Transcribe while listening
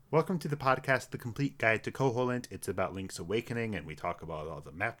Welcome to the podcast, The Complete Guide to Koholint. It's about Link's Awakening, and we talk about all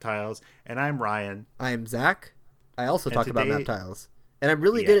the map tiles. And I'm Ryan. I'm Zach. I also And talk about today- map tiles. And I'm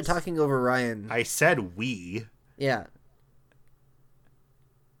really good at talking over Ryan. I said we, Yeah.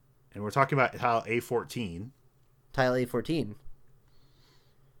 and we're talking about tile A14. Tile A14.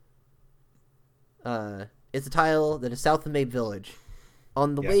 It's a tile that is south of Mabe Village.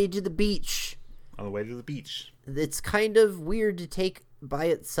 On the way to the beach. On the way to the beach. It's kind of weird to take by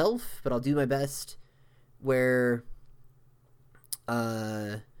itself, but I'll do my best. Where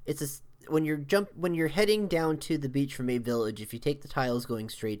when you're heading down to the beach from Mabe Village, if you take the tiles going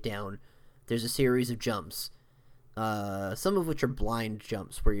straight down, there's a series of jumps. Some of which are blind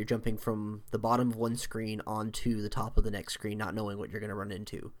jumps, where you're jumping from the bottom of one screen onto the top of the next screen, not knowing what you're going to run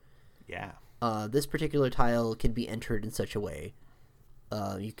into. Yeah. This particular tile can be entered in such a way.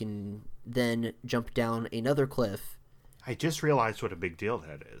 You can then jump down another cliff. I just realized what a big deal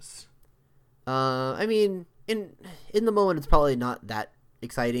that is. I mean, in the moment, it's probably not that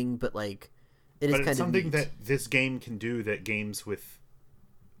exciting, but like, it's kind of something neat. that this game can do that games with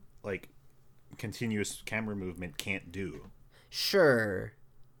like continuous camera movement can't do. Sure.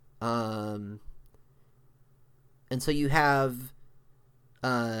 And so you have,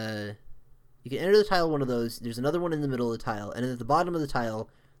 you can enter the tile one of those. There's another one in the middle of the tile, and at the bottom of the tile,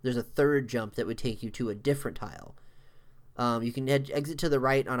 there's a third jump that would take you to a different tile. You can exit to the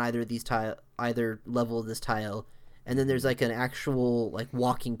right on either level of this tile, and then there's like an actual like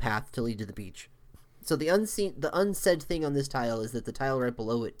walking path to lead to the beach. So the unsaid thing on this tile is that the tile right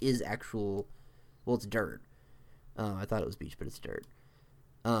below it is actual. Well, it's dirt. I thought it was beach, but it's dirt.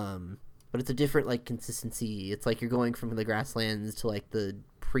 But it's a different like consistency. It's like you're going from the grasslands to like the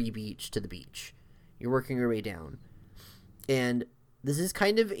pre-beach to the beach. You're working your way down, and this is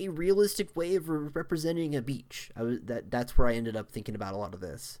kind of a realistic way of representing a beach. That's where I ended up thinking about a lot of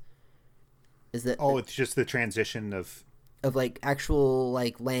this. Is that it's just the transition of like actual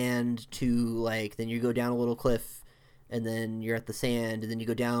like land to like, then you go down a little cliff, and then you're at the sand, and then you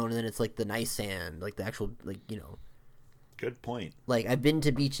go down, and then it's like the nice sand, like the actual, like, you know. Good point. Like, I've been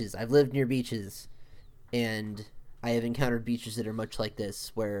to beaches. I've lived near beaches, and I have encountered beaches that are much like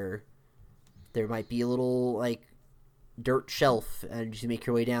this, where there might be a little like dirt shelf, and you make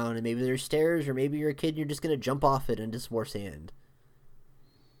your way down, and maybe there's stairs, or maybe you're a kid and you're just gonna jump off it into some more sand.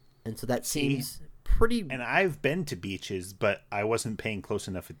 And so that seems pretty. And I've been to beaches, but I wasn't paying close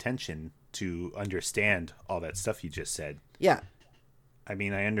enough attention to understand all that stuff you just said. Yeah. I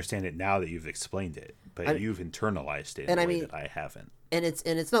mean, I understand it now that you've explained it, but you've internalized it in a way that I haven't. And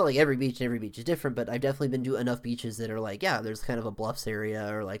it's not like every beach is different, but I've definitely been to enough beaches that are like, yeah, there's kind of a bluffs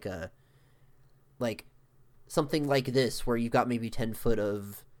area, or like something like this where you've got maybe 10 foot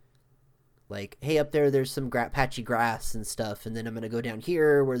of like, hey, up there's some patchy grass and stuff, and then I'm gonna go down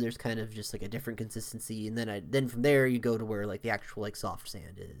here where there's kind of just like a different consistency, and then from there you go to where like the actual like soft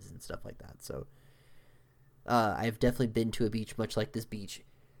sand is and stuff like that. So I've definitely been to a beach much like this beach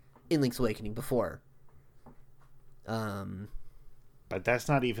in Link's Awakening before. But that's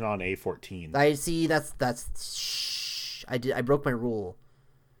not even on A14. I see. I broke my rule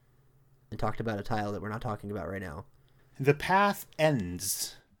and talked about a tile that we're not talking about right now. The path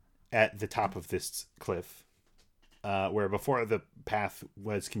ends at the top of this cliff, where before the path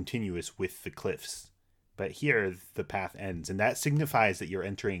was continuous with the cliffs. But here the path ends, and that signifies that you're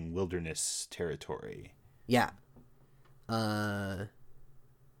entering wilderness territory. Yeah. And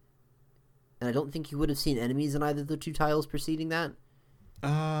I don't think you would have seen enemies on either of the two tiles preceding that.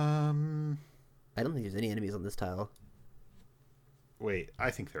 I don't think there's any enemies on this tile. Wait,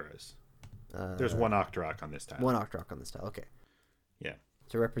 I think there is. There's one Octorok on this tile. One Octorok on this tile, okay. Yeah.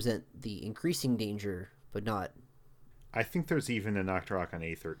 To represent the increasing danger, but not... I think there's even an Octorok on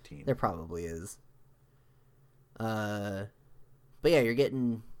A13. There probably is. But yeah, you're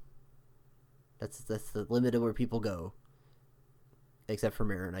getting... That's the limit of where people go. Except for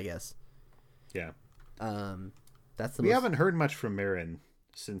Marin, I guess. Yeah. We haven't heard much from Marin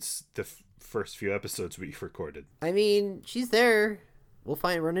since the first few episodes we've recorded. I mean, she's there. We'll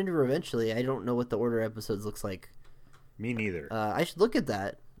run into her eventually. I don't know what the order of episodes looks like. Me neither. I should look at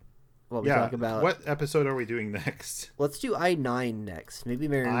that while we talk about... What episode are we doing next? Let's do I-9 next. Maybe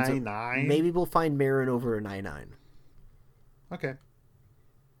Marin's... I-9? Maybe we'll find Marin over an I-9. Okay.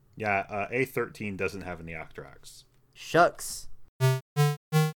 Yeah, A13 doesn't have any Octoroks. Shucks.